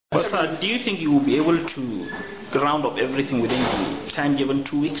So, sir, do you think you will be able to round up everything within the time given,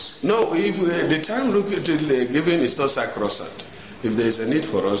 2 weeks? No, if the time given is not sacrosanct. If there is a need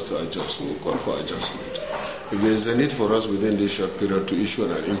for us to adjust, we'll call for adjustment. If there is a need for us within this short period to issue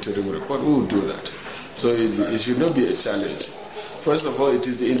an interim report, we will do that. So it should not be a challenge. First of all, it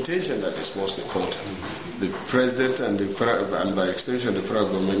is the intention that is most important. The President and by extension the federal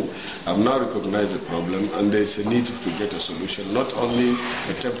government have now recognized the problem, and there is a need to get a solution, not only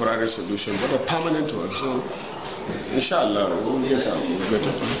a temporary solution, but a permanent one. So, inshallah, we'll get out.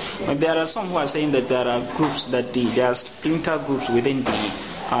 But there are some who are saying that there are groups, there are splinter groups within the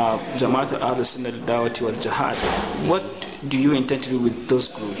Jamaat al-Sunnah al-Dawati wal-Jihad. What do you intend to do with those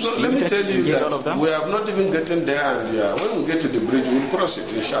groups? No, let me tell you that we have not even gotten there, and when we get to the bridge, we'll cross it,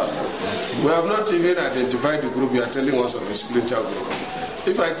 inshallah. We have not even identified the group. You are telling us of a splinter group.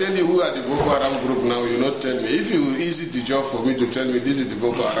 If I tell you who are the Boko Haram group now, you not tell me. If you easy the job for me to tell me this is the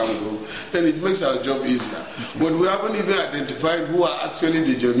Boko Haram group, then it makes our job easier. But we haven't even identified who are actually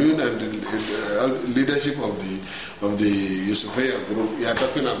the genuine and the leadership of the Yusufaya group. We are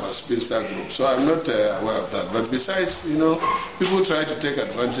talking about splinter group. So I'm not aware of that. But besides, people try to take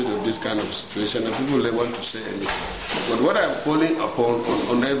advantage of this kind of situation, and people want to say anything. But what I'm calling upon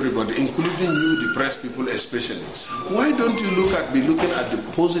on everybody, including you, the press people especially, why don't you be looking at the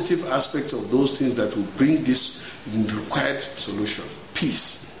positive aspects of those things that will bring this required solution,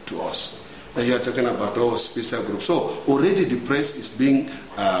 peace, to us? And you are talking about our special group. So already the press is being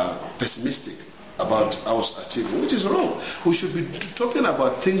pessimistic about us achieving, which is wrong. We should be talking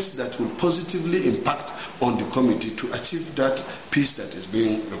about things that will positively impact on the committee to achieve that peace that is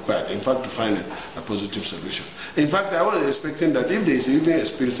being required. In fact, to find a positive solution. In fact, I was expecting that if there is even a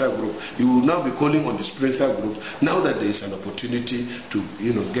splinter group, you will now be calling on the splinter group now that there is an opportunity to,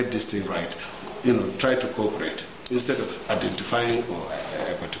 get this thing right. Try to cooperate instead of identifying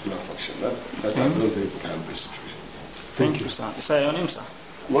a particular function. That I don't think can be a situation. Thank you, sir. Sir, your name, sir?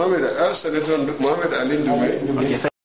 Senator Mohammed Ali Ndume. Okay,